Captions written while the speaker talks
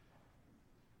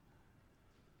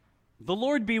The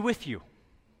Lord be with you.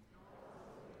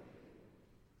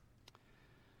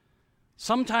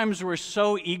 Sometimes we're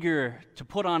so eager to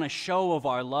put on a show of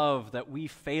our love that we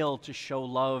fail to show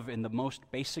love in the most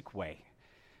basic way,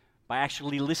 by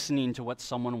actually listening to what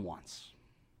someone wants.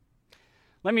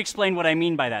 Let me explain what I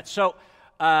mean by that. So,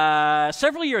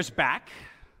 several years back,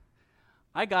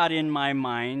 I got in my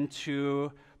mind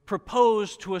to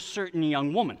propose to a certain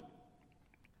young woman.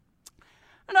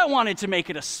 And I wanted to make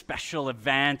it a special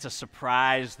event, a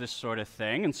surprise, this sort of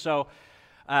thing. And so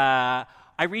I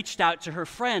reached out to her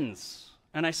friends,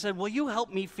 and I said, will you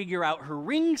help me figure out her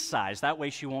ring size? That way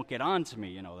she won't get on to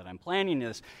me, that I'm planning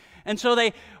this. And so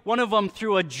one of them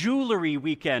threw a jewelry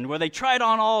weekend where they tried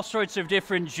on all sorts of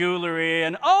different jewelry.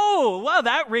 And, oh, wow,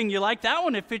 that ring, you like that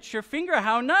one? It fits your finger.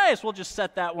 How nice. We'll just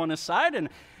set that one aside.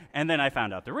 And then I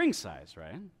found out the ring size,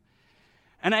 right?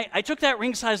 And I took that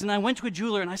ring size and I went to a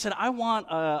jeweler and I said, I want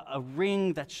a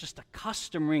ring that's just a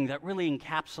custom ring that really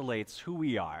encapsulates who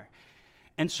we are.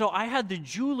 And so I had the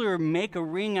jeweler make a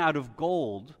ring out of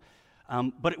gold,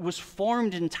 but it was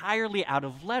formed entirely out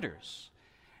of letters.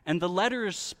 And the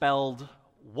letters spelled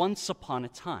once upon a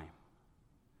time.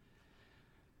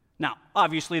 Now,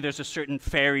 obviously there's a certain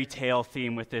fairy tale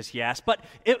theme with this, yes, but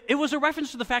it was a reference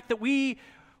to the fact that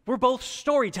we're both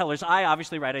storytellers.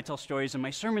 I tell stories in my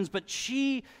sermons, but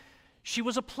she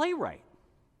was a playwright.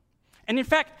 And in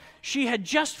fact, she had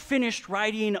just finished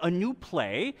writing a new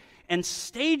play and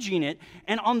staging it,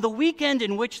 and on the weekend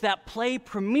in which that play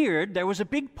premiered, there was a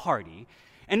big party.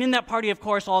 And in that party, of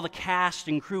course, all the cast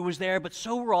and crew was there, but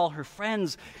so were all her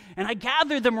friends. And I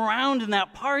gathered them around in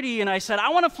that party, and I said, I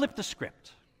want to flip the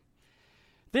script.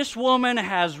 This woman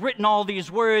has written all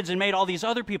these words and made all these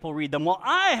other people read them. Well,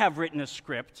 I have written a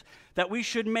script that we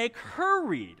should make her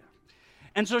read.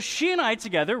 And so she and I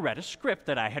together read a script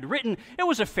that I had written. It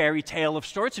was a fairy tale of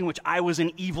sorts in which I was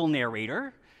an evil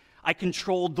narrator. I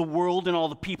controlled the world and all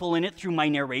the people in it through my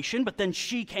narration, but then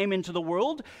she came into the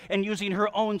world, and using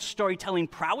her own storytelling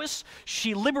prowess,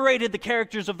 she liberated the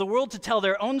characters of the world to tell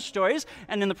their own stories,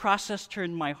 and in the process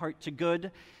turned my heart to good.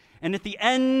 And at the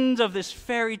end of this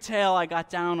fairy tale, I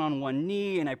got down on one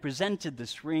knee and I presented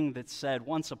this ring that said,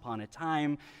 once upon a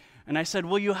time. And I said,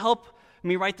 will you help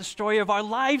me write the story of our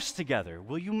lives together?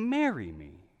 Will you marry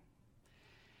me?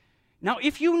 Now,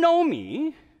 if you know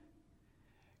me,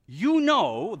 you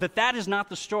know that that is not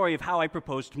the story of how I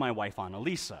proposed to my wife,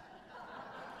 Annalisa.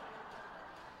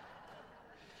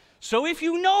 So if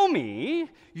you know me,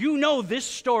 you know this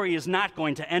story is not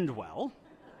going to end well.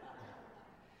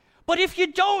 But if you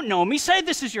don't know me, say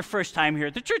this is your first time here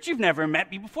at the church, you've never met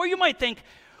me before, you might think,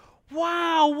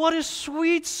 wow, what a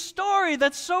sweet story,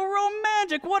 that's so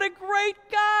romantic, what a great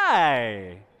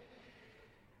guy.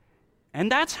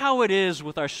 And that's how it is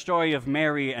with our story of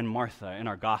Mary and Martha in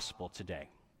our gospel today.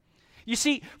 You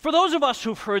see, for those of us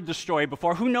who've heard the story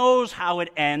before, who knows how it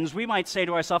ends, we might say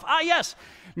to ourselves, yes,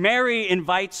 Mary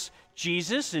invites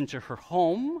Jesus into her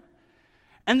home,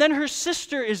 and then her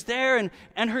sister is there,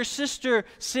 and her sister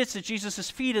sits at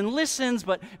Jesus' feet and listens,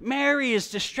 but Mary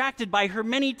is distracted by her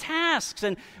many tasks.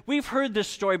 And we've heard this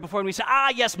story before, and we say,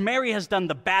 yes, Mary has done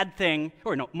the bad thing.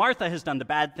 Or no, Martha has done the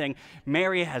bad thing.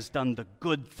 Mary has done the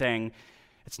good thing.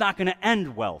 It's not going to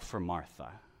end well for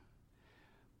Martha.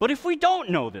 But if we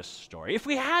don't know this story, if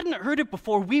we hadn't heard it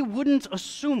before, we wouldn't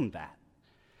assume that.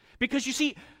 Because you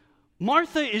see,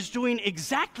 Martha is doing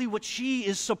exactly what she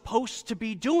is supposed to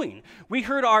be doing. We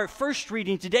heard our first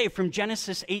reading today from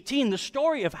Genesis 18, the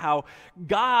story of how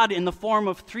God, in the form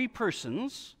of three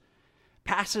persons,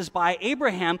 passes by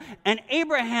Abraham, and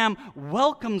Abraham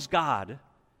welcomes God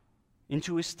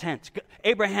into his tent.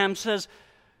 Abraham says,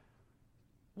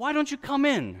 why don't you come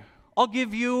in? I'll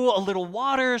give you a little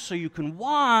water so you can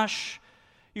wash.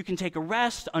 You can take a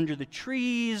rest under the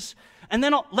trees. And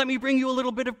then let me bring you a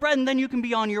little bit of bread, and then you can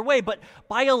be on your way. But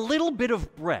by a little bit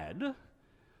of bread,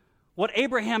 what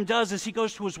Abraham does is he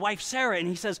goes to his wife Sarah, and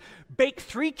he says, bake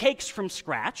 3 cakes from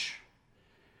scratch.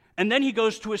 And then he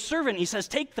goes to his servant, and he says,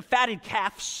 take the fatted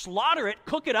calf, slaughter it,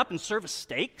 cook it up, and serve as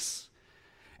steaks.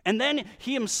 And then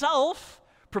he himself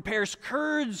prepares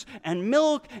curds and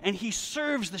milk, and he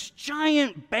serves this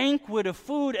giant banquet of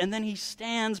food, and then he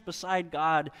stands beside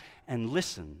God and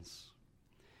listens.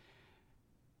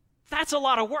 That's a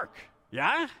lot of work,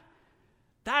 yeah?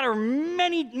 Those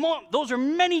are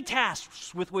many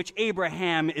tasks with which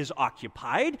Abraham is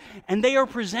occupied, and they are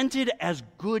presented as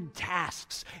good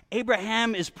tasks.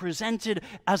 Abraham is presented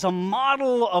as a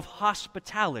model of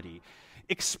hospitality.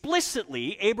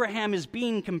 Explicitly, Abraham is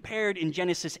being compared in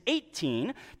Genesis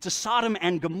 18 to Sodom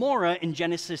and Gomorrah in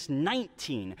Genesis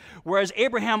 19. Whereas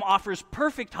Abraham offers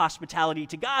perfect hospitality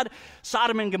to God,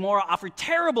 Sodom and Gomorrah offer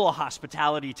terrible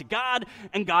hospitality to God,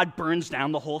 and God burns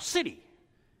down the whole city.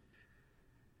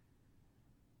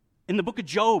 In the book of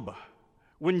Job,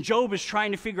 when Job is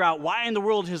trying to figure out why in the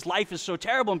world his life is so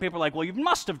terrible, and people are like, well, you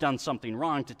must have done something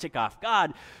wrong to tick off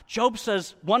God, Job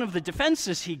says one of the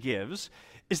defenses he gives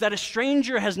is that a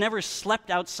stranger has never slept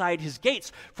outside his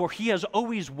gates, for he has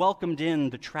always welcomed in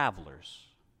the travelers.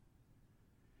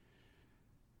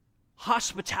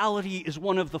 Hospitality is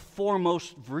one of the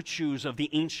foremost virtues of the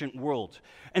ancient world,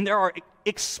 and there are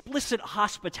explicit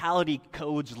hospitality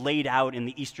codes laid out in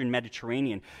the Eastern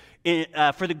Mediterranean.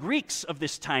 For the Greeks of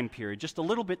this time period, just a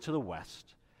little bit to the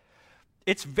west,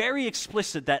 it's very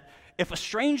explicit that if a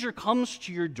stranger comes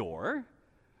to your door,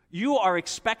 you are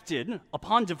expected,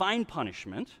 upon divine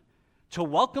punishment, to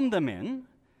welcome them in,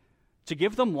 to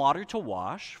give them water to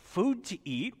wash, food to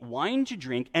eat, wine to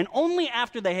drink, and only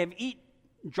after they have eaten,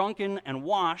 drunken, and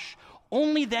washed,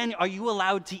 only then are you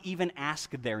allowed to even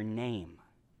ask their name.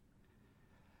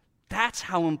 That's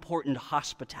how important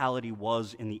hospitality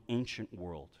was in the ancient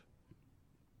world.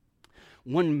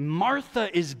 When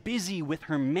Martha is busy with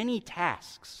her many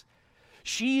tasks,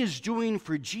 she is doing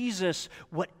for Jesus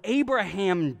what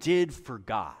Abraham did for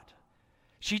God.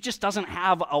 She just doesn't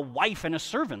have a wife and a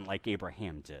servant like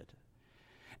Abraham did.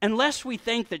 Unless we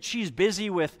think that she's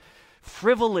busy with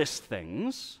frivolous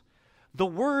things, the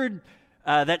word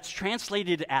that's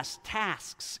translated as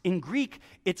tasks, in Greek,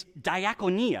 it's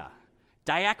diakonia.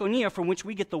 Diakonia, from which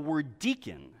we get the word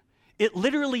deacon. It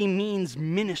literally means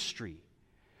ministry.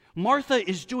 Martha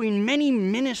is doing many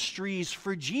ministries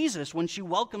for Jesus when she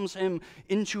welcomes him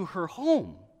into her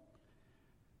home.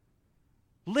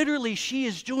 Literally, she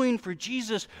is doing for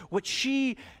Jesus what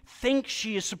she thinks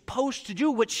she is supposed to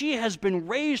do, what she has been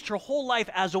raised her whole life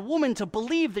as a woman to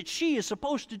believe that she is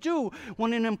supposed to do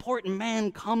when an important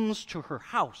man comes to her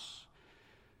house.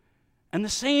 And the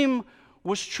same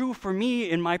was true for me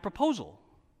in my proposal.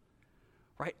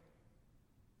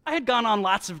 I had gone on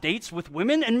lots of dates with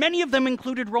women, and many of them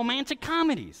included romantic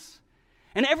comedies.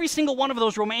 And every single one of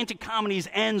those romantic comedies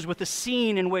ends with a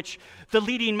scene in which the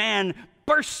leading man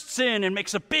bursts in and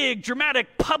makes a big,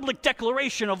 dramatic, public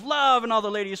declaration of love, and all the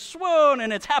ladies swoon,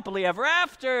 and it's happily ever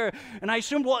after. And I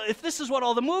assumed, well, if this is what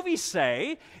all the movies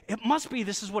say, it must be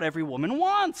this is what every woman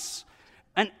wants.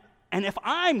 And if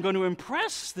I'm going to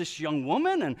impress this young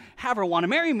woman and have her want to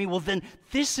marry me, well, then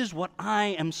this is what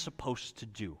I am supposed to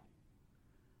do.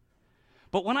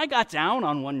 But when I got down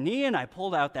on one knee and I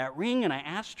pulled out that ring and I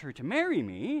asked her to marry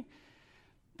me,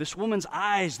 this woman's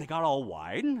eyes, they got all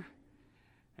wide,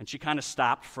 and she kind of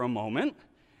stopped for a moment,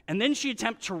 and then she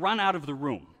attempted to run out of the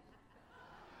room.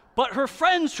 But her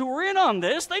friends who were in on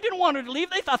this, they didn't want her to leave.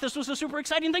 They thought this was a super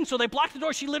exciting thing, so they blocked the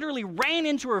door. She literally ran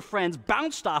into her friends,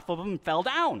 bounced off of them, and fell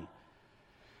down.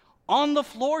 On the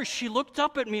floor, she looked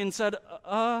up at me and said,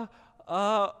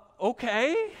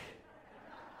 okay.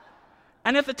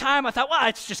 And at the time, I thought, well,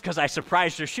 it's just because I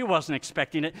surprised her. She wasn't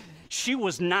expecting it. She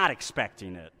was not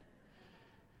expecting it.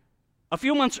 A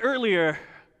few months earlier,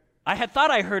 I had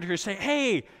thought I heard her say,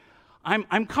 hey,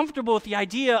 I'm comfortable with the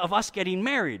idea of us getting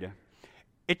married.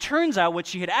 It turns out what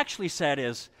she had actually said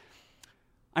is,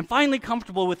 I'm finally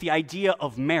comfortable with the idea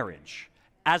of marriage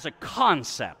as a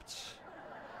concept.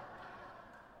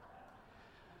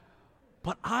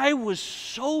 But I was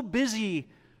so busy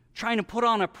trying to put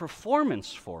on a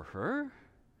performance for her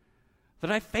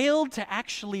that I failed to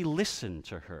actually listen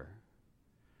to her.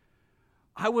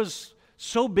 I was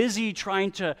so busy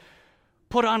trying to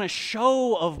put on a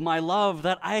show of my love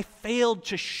that I failed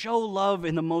to show love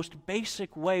in the most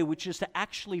basic way, which is to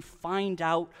actually find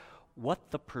out what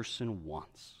the person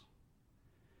wants.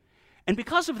 And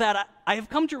because of that, I have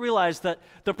come to realize that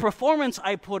the performance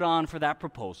I put on for that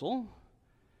proposal,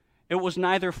 it was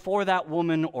neither for that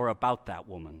woman or about that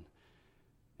woman.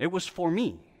 It was for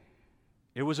me.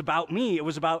 It was about me. It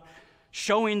was about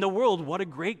showing the world what a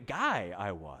great guy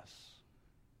I was.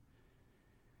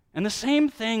 And the same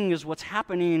thing is what's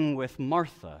happening with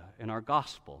Martha in our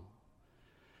gospel.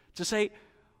 To say,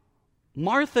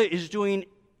 Martha is doing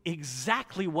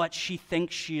exactly what she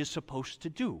thinks she is supposed to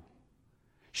do.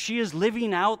 She is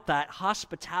living out that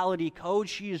hospitality code.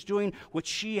 She is doing what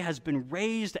she has been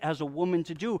raised as a woman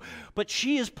to do. But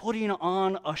she is putting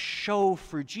on a show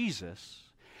for Jesus.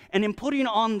 And in putting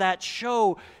on that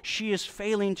show, she is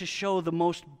failing to show the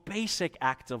most basic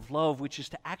act of love, which is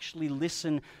to actually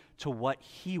listen to what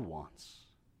he wants.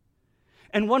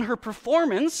 And when her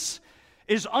performance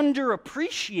is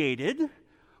underappreciated,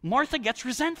 Martha gets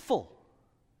resentful.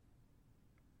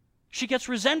 She gets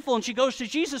resentful and she goes to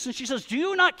Jesus and she says, "Do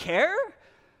you not care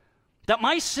that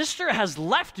my sister has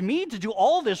left me to do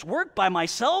all this work by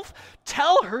myself?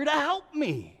 Tell her to help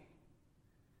me."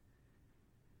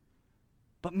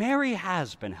 But Mary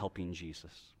has been helping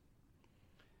Jesus.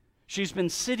 She's been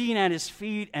sitting at his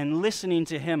feet and listening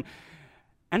to him.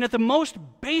 And at the most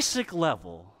basic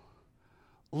level,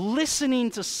 listening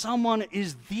to someone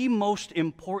is the most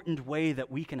important way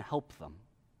that we can help them.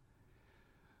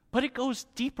 But it goes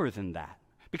deeper than that.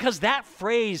 Because that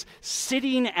phrase,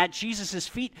 sitting at Jesus'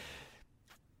 feet,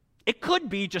 it could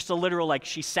be just a literal, like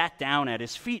she sat down at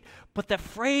his feet, but the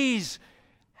phrase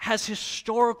has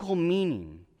historical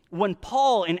meaning. When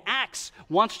Paul in Acts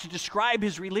wants to describe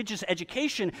his religious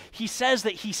education, he says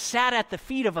that he sat at the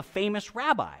feet of a famous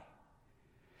rabbi.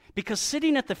 Because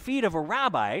sitting at the feet of a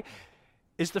rabbi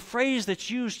is the phrase that's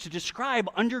used to describe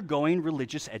undergoing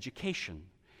religious education.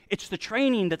 It's the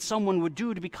training that someone would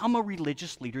do to become a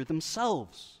religious leader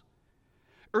themselves.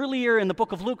 Earlier in the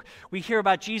book of Luke, we hear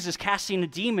about Jesus casting a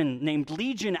demon named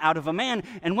Legion out of a man,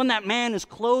 and when that man is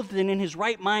clothed and in his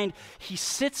right mind, he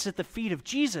sits at the feet of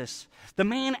Jesus. The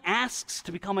man asks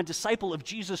to become a disciple of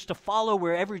Jesus, to follow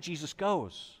wherever Jesus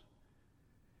goes.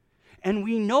 And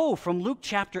we know from Luke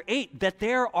chapter 8 that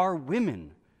there are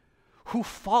women who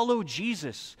follow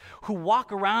Jesus, who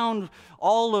walk around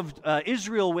all of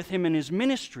Israel with him in his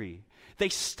ministry. They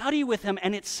study with him,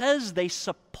 and it says they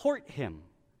support him.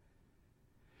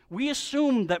 We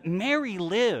assume that Mary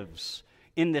lives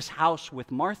in this house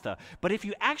with Martha, but if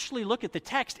you actually look at the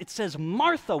text, it says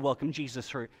Martha welcomed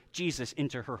Jesus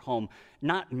into her home,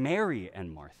 not Mary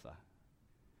and Martha.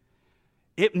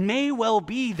 It may well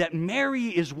be that Mary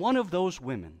is one of those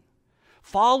women,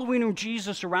 following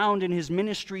Jesus around in his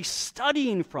ministry,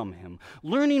 studying from him,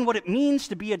 learning what it means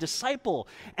to be a disciple,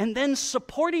 and then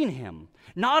supporting him,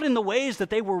 not in the ways that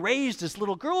they were raised as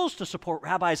little girls to support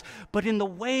rabbis, but in the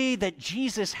way that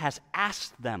Jesus has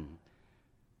asked them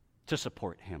to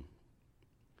support him.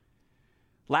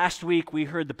 Last week, we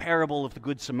heard the parable of the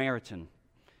Good Samaritan.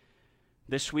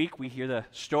 This week, we hear the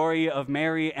story of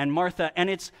Mary and Martha, and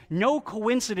it's no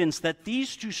coincidence that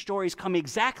these two stories come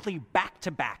exactly back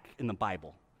to back in the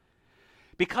Bible.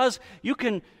 Because you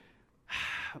can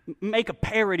make a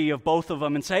parody of both of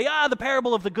them and say, the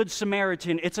parable of the Good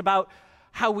Samaritan, it's about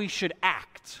how we should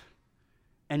act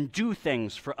and do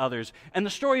things for others. And the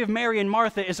story of Mary and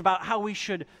Martha is about how we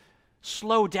should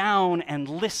slow down and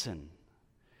listen.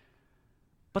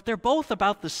 But they're both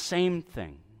about the same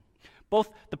thing. Both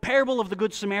the parable of the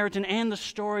Good Samaritan and the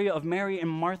story of Mary and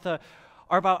Martha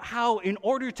are about how, in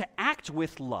order to act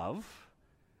with love,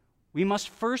 we must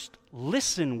first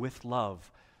listen with love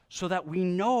so that we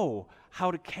know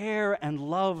how to care and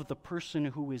love the person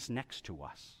who is next to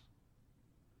us.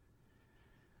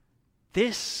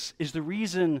 This is the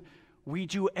reason we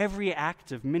do every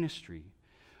act of ministry.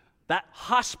 That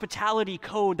hospitality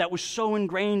code that was so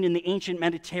ingrained in the ancient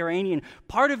Mediterranean,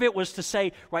 part of it was to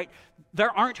say, right,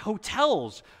 there aren't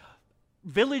hotels.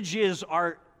 Villages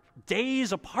are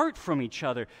days apart from each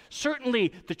other.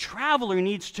 Certainly, the traveler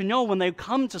needs to know when they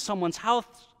come to someone's house,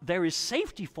 there is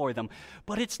safety for them.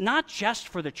 But it's not just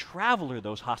for the traveler,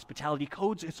 those hospitality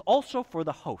codes, it's also for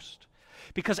the host.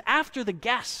 Because after the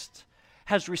guest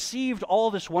has received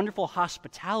all this wonderful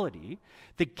hospitality,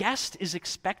 the guest is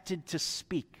expected to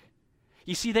speak.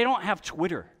 You see, they don't have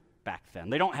Twitter back then.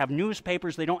 They don't have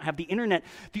newspapers. They don't have the internet.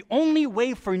 The only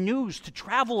way for news to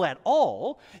travel at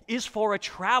all is for a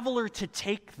traveler to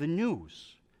take the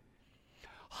news.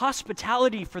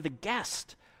 Hospitality for the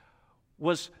guest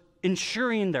was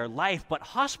ensuring their life, but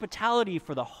hospitality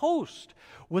for the host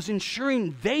was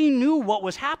ensuring they knew what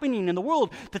was happening in the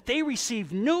world, that they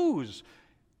received news,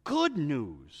 good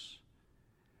news.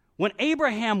 When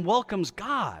Abraham welcomes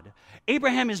God,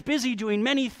 Abraham is busy doing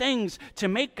many things to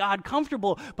make God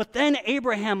comfortable, but then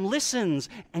Abraham listens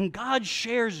and God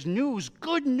shares news,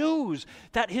 good news,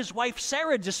 that his wife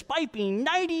Sarah, despite being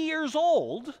 90 years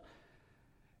old,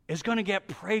 is going to get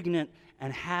pregnant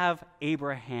and have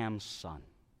Abraham's son.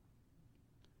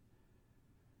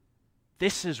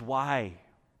 This is why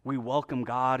we welcome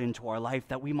God into our life,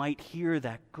 that we might hear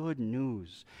that good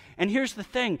news. And here's the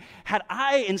thing. Had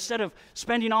I, instead of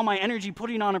spending all my energy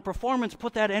putting on a performance,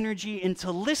 put that energy into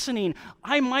listening,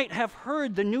 I might have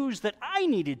heard the news that I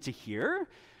needed to hear,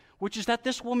 which is that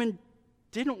this woman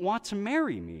didn't want to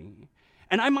marry me.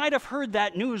 And I might have heard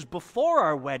that news before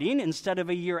our wedding instead of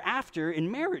a year after in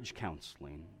marriage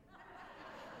counseling.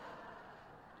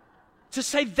 To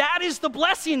say that is the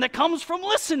blessing that comes from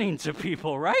listening to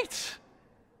people, right?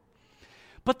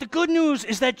 But the good news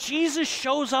is that Jesus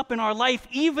shows up in our life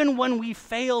even when we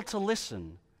fail to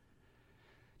listen.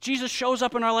 Jesus shows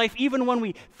up in our life even when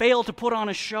we fail to put on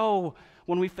a show,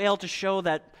 when we fail to show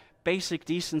that basic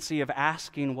decency of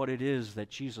asking what it is that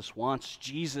Jesus wants.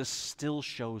 Jesus still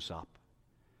shows up.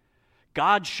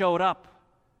 God showed up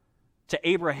to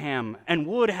Abraham and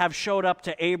would have showed up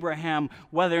to Abraham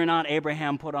whether or not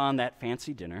Abraham put on that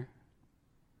fancy dinner.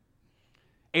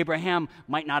 Abraham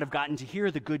might not have gotten to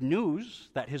hear the good news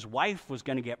that his wife was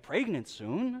going to get pregnant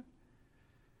soon,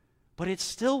 but it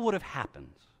still would have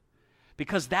happened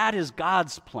because that is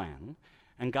God's plan,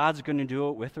 and God's going to do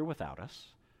it with or without us.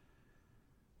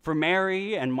 For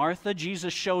Mary and Martha,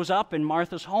 Jesus shows up in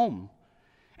Martha's home.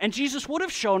 And Jesus would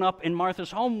have shown up in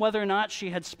Martha's home whether or not she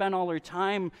had spent all her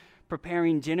time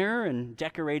preparing dinner and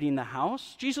decorating the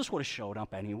house. Jesus would have showed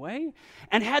up anyway.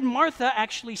 And had Martha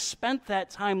actually spent that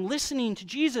time listening to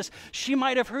Jesus, she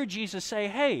might have heard Jesus say,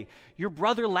 hey, your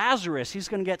brother Lazarus, he's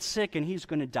going to get sick and he's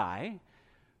going to die.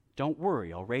 Don't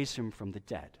worry, I'll raise him from the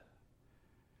dead.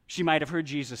 She might have heard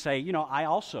Jesus say, I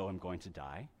also am going to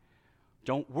die.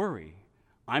 Don't worry,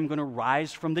 I'm going to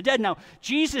rise from the dead. Now,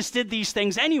 Jesus did these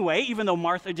things anyway, even though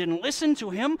Martha didn't listen to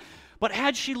him. But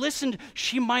had she listened,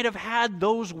 she might have had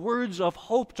those words of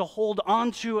hope to hold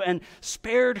on to and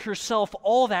spared herself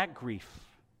all that grief.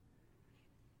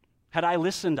 Had I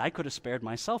listened, I could have spared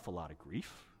myself a lot of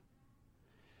grief.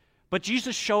 But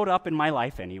Jesus showed up in my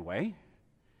life anyway.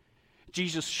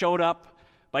 Jesus showed up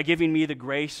by giving me the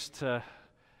grace to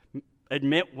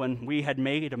admit when we had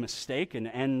made a mistake and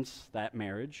end that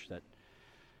marriage that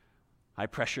I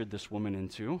pressured this woman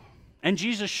into. And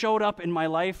Jesus showed up in my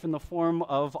life in the form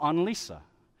of Annalisa,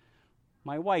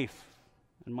 my wife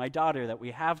and my daughter that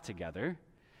we have together.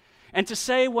 And to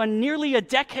say when nearly a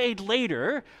decade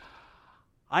later,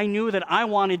 I knew that I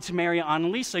wanted to marry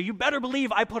Annalisa, you better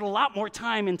believe I put a lot more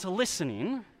time into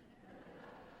listening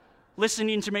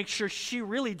to make sure she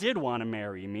really did want to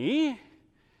marry me.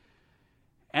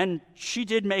 And she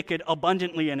did make it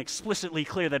abundantly and explicitly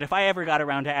clear that if I ever got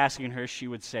around to asking her, she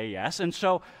would say yes. And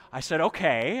so I said,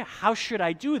 okay, how should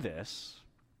I do this?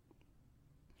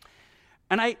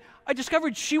 And I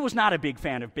discovered she was not a big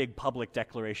fan of big public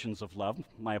declarations of love.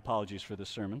 My apologies for this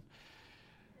sermon.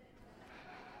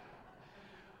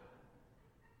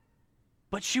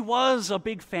 But she was a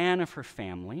big fan of her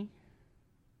family.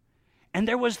 And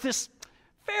there was this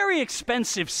very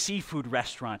expensive seafood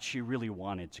restaurant she really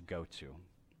wanted to go to.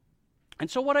 And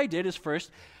so what I did is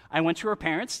first, I went to her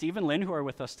parents, Steve and Lynn, who are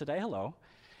with us today, hello,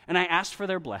 and I asked for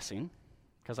their blessing,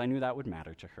 because I knew that would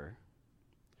matter to her.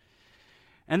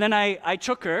 And then I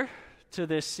took her to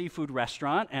this seafood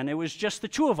restaurant, and it was just the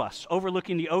two of us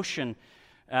overlooking the ocean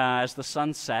as the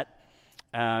sun set,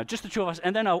 just the two of us,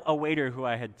 and then a waiter who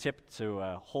I had tipped to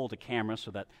hold a camera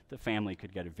so that the family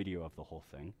could get a video of the whole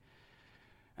thing.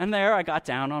 And there I got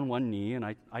down on one knee, and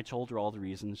I told her all the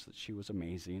reasons that she was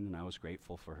amazing, and I was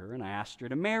grateful for her, and I asked her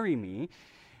to marry me.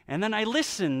 And then I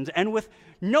listened, and with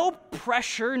no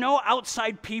pressure, no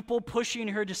outside people pushing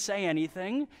her to say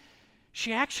anything,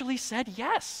 she actually said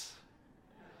yes.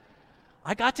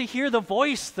 I got to hear the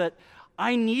voice that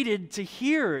I needed to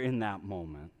hear in that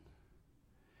moment.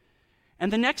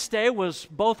 And the next day was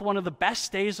both one of the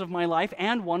best days of my life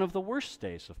and one of the worst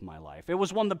days of my life. It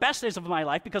was one of the best days of my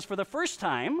life because for the first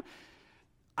time,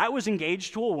 I was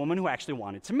engaged to a woman who actually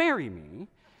wanted to marry me.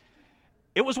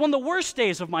 It was one of the worst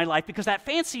days of my life because that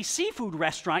fancy seafood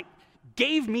restaurant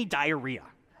gave me diarrhea.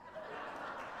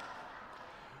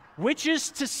 Which is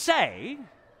to say,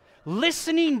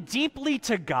 listening deeply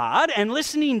to God and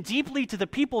listening deeply to the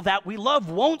people that we love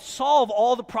won't solve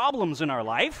all the problems in our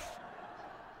life.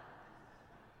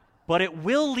 But it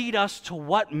will lead us to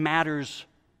what matters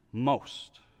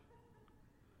most.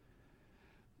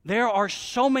 There are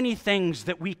so many things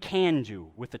that we can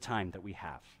do with the time that we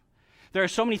have. There are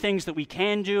so many things that we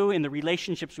can do in the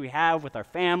relationships we have with our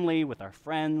family, with our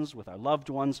friends, with our loved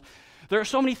ones. There are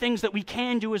so many things that we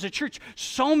can do as a church,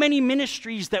 so many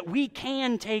ministries that we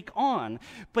can take on.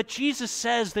 But Jesus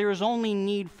says there is only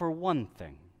need for one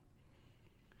thing,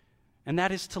 and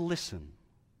that is to listen.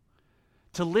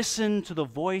 To listen to the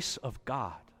voice of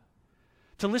God,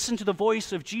 to listen to the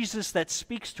voice of Jesus that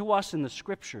speaks to us in the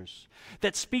Scriptures,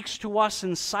 that speaks to us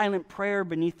in silent prayer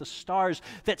beneath the stars,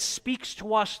 that speaks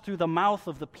to us through the mouth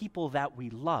of the people that we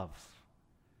love.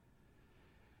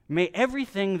 May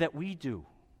everything that we do,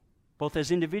 both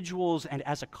as individuals and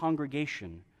as a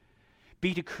congregation,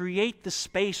 be to create the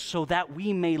space so that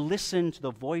we may listen to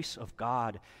the voice of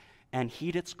God and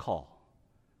heed its call,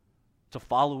 to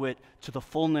follow it to the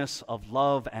fullness of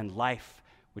love and life,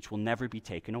 which will never be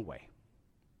taken away.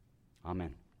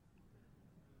 Amen.